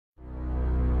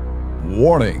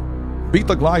Warning!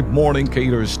 BITAG Live Morning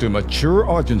caters to mature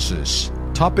audiences.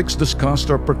 Topics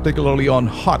discussed are particularly on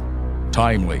hot,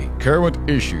 timely, current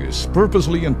issues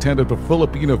purposely intended for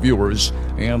Filipino viewers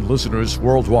and listeners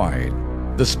worldwide.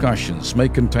 Discussions may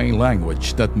contain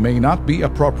language that may not be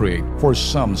appropriate for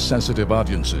some sensitive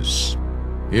audiences.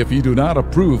 If you do not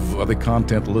approve of the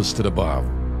content listed above,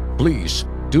 please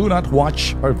do not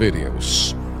watch our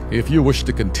videos. If you wish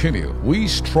to continue,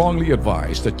 we strongly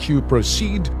advise that you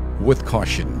proceed with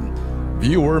caution.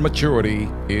 Viewer maturity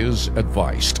is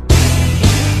advised.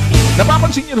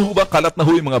 Napapansin niyo na ho ba kalat na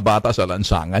ho yung mga bata sa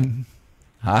lansangan?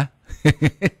 Ha?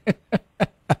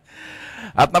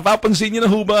 At napapansin niyo na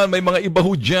ho ba may mga iba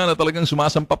ho dyan na talagang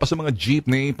sumasampa pa sa mga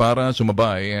jeepney para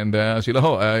sumabay and sila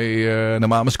ho ay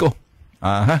namamasko.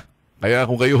 Aha. Kaya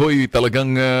kung kayo ho'y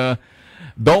talagang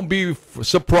don't be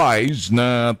surprised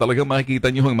na talagang makikita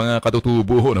niyo yung mga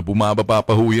katutubo ho na bumababa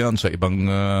pa ho yan sa ibang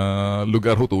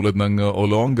lugar ho tulad ng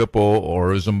Olongapo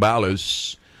or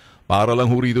Zambales. Para lang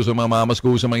ho rito sa mga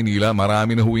mamasko sa Maynila,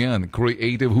 marami na ho yan.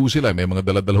 Creative ho sila. May mga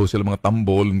daladala ho sila, mga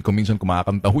tambol. Kung minsan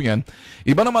kumakanta ho yan.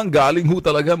 Iba naman galing ho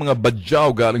talaga, mga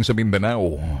badyaw galing sa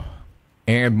Mindanao.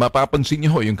 And mapapansin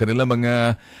niyo ho, yung kanila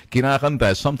mga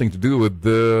kinakanta has something to do with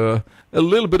a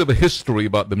little bit of a history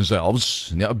about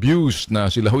themselves. Na-abuse na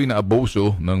sila ho'y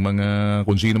na-abuso ng mga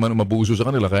kung sino man umabuso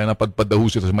sa kanila. Kaya napadpad ho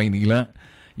sila sa Maynila.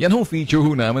 Yan ho feature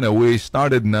ho namin na we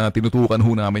started na tinutukan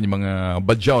ho namin yung mga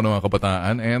badyaw ng mga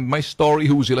kabataan and may story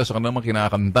ho sila sa kanilang mga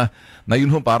kinakanta na yun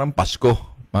ho parang Pasko.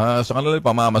 Sa kanila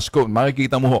pamamasko,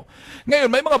 makikita mo ho.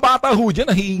 Ngayon, may mga bata ho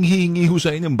dyan na hihingi ho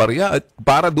sa inyong barya at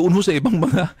para doon ho sa ibang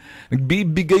mga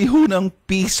nagbibigay ho ng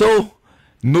piso.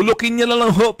 Nulukin niya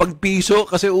lang ho pag piso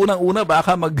kasi unang-una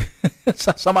baka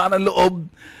sasama ng loob.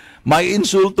 May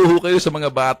insulto ho kayo sa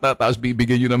mga bata tapos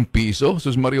bibigyan nyo ng piso.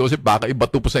 Sus Mariosep, baka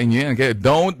ibato pa sa inyo yan. Kaya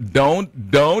don't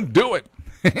do it.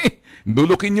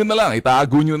 Dulukin nyo na lang,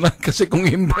 itago nyo na kasi kung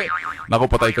hindi, naku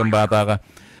patay kang bata ka.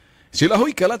 Sila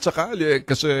ho'y kalat sa kalye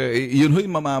kasi yun ho'y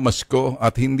mamamasko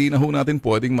at hindi na ho natin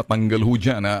pwedeng matanggal ho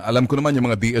dyan. Alam ko naman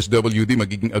yung mga DSWD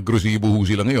magiging agresibo ho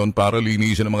sila ngayon para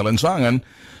linisin ang mga lansangan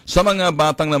sa mga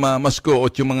batang namamasko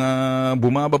at yung mga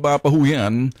bumababa pa ho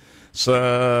yan sa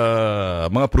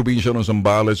mga probinsya ng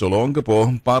Zambales o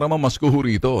Olongapo para mamasko ho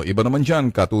rito. Iba naman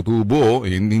dyan, katutubo,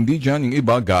 hindi dyan yung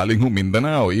iba galing ho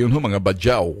Mindanao, yun ho mga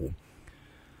badyaw.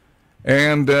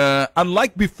 And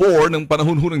unlike before, ng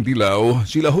panahon ho ng dilaw,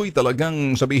 sila ho'y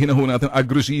talagang sabihin na ho natin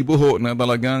agresibo ho na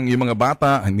talagang yung mga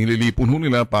bata, nililipon ho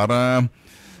nila para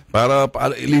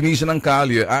linisan ng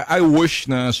kalye. I wish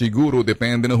na siguro,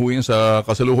 depende na ho yan sa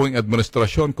kasalukuang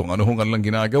administrasyon kung ano ho kanilang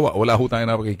ginagawa. Wala ho tayo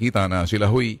nakikita na sila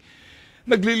ho'y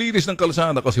naglilinis ng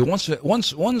kalsada kasi once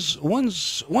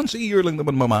a year lang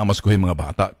naman mamamasko yung mga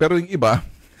bata. Pero yung iba,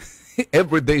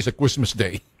 every day is a Christmas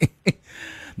day.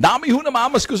 Dami ho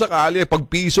namamasko sa kalye. Pag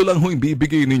piso lang ho yung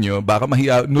bibigay ninyo, baka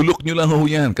mahiya, nulok nyo lang ho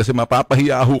yan kasi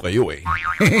mapapahiya ho kayo eh.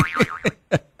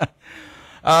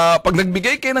 Pag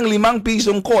nagbigay kayo ng 5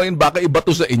 pisong coin, baka iba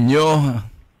to sa inyo.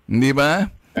 Hindi ba?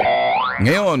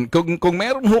 Ngayon, kung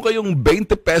meron ho kayong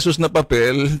 20 pesos na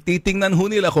papel, titingnan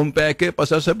ho nila kung peke,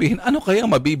 pasasabihin, ano kaya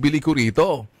mabibili ko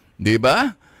rito? Di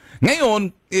ba?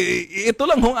 Ngayon, ito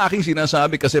lang ho aking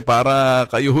sinasabi kasi para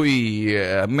kayo ho'y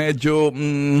medyo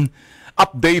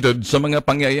updated sa mga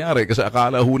pangyayari kasi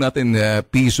akala ho natin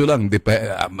piso lang,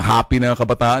 happy na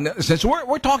kabataan. Since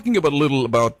we're talking about a little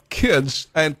about kids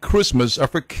and Christmas are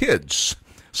for kids.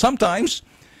 Sometimes,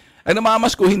 ay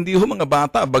namamasko hindi ho mga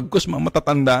bata, bagkus mga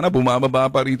matatanda na bumababa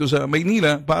pa rito sa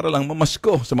Maynila para lang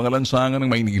mamasko sa mga lansangan ng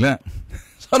Maynila.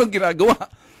 So anong ginagawa?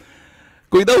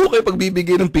 Kung daw ho kayo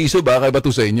pagbibigay ng piso, baka iba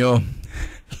to sa inyo.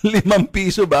 5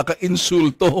 piso, baka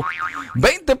insulto.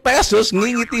 20 pesos,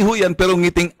 ngingiti ho yan, pero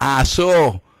ngiting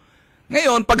aso.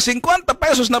 Ngayon, pag 50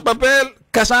 pesos na papel,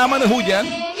 kasama na ho yan.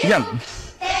 Yan.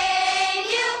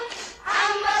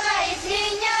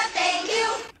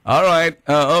 Alright,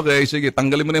 okay, sige,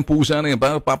 tanggalin mo na yung pusa na yan.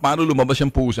 Paano lumabas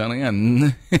yung pusa na yan?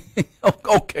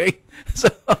 Okay. So,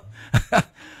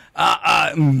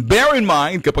 bear in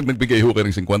mind, kapag nagbigay ho kayo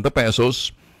ng 50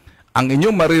 pesos, ang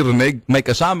inyong maririnig may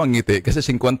kasamang ngiti kasi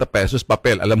 50 pesos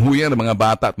papel. Alam ho yan ng mga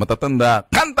bata at matatanda.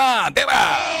 Kanta!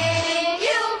 Tira!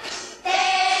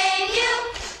 Thank you!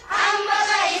 Ang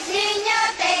mabait ninyo,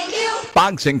 thank you!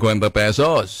 Pag 50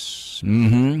 pesos.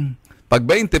 Pag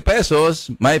 20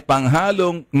 pesos, may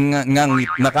panghalong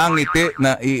nakangiti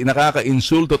na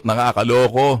nakaka-insulto at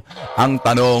nakakaloko. Ang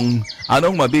tanong,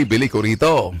 anong mabibili ko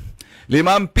rito?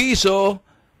 5 piso,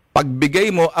 pagbigay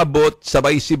mo, abot,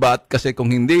 sabay sibat, kasi kung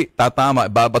hindi,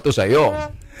 tatama, babato sa'yo.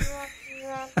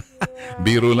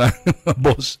 Biro lang,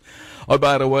 boss. Oh,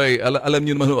 by the way, alam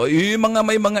niyo naman,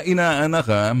 may mga inaanak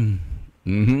ha,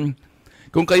 Mhm.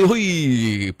 Kung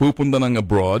kayo'y pupunta ng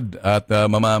abroad at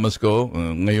mamamasko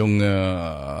ngayong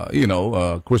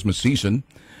Christmas season,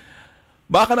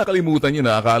 baka nakalimutan nyo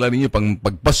na akala ninyo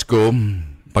pagpasko,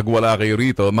 pag wala kayo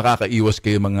rito, makakaiwas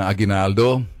kayo mga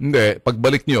aginaldo. Hindi,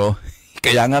 pagbalik nyo,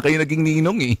 kaya nga kayo naging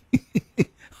ninong eh.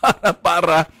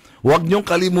 Para huwag nyong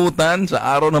kalimutan sa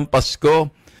araw ng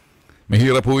Pasko.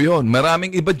 Mahirap po yun.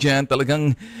 Maraming iba dyan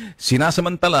talagang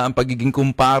sinasamantala ang pagiging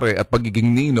kumpare at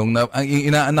pagiging ninong na ang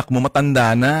inaanak mo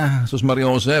matanda na. Sus Maria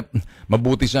Josep,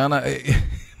 mabuti sana.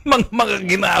 Mga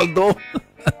ginaldo.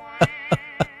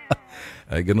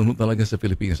 Ay, ganun talaga sa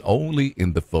Pilipinas. Only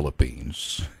in the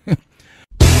Philippines.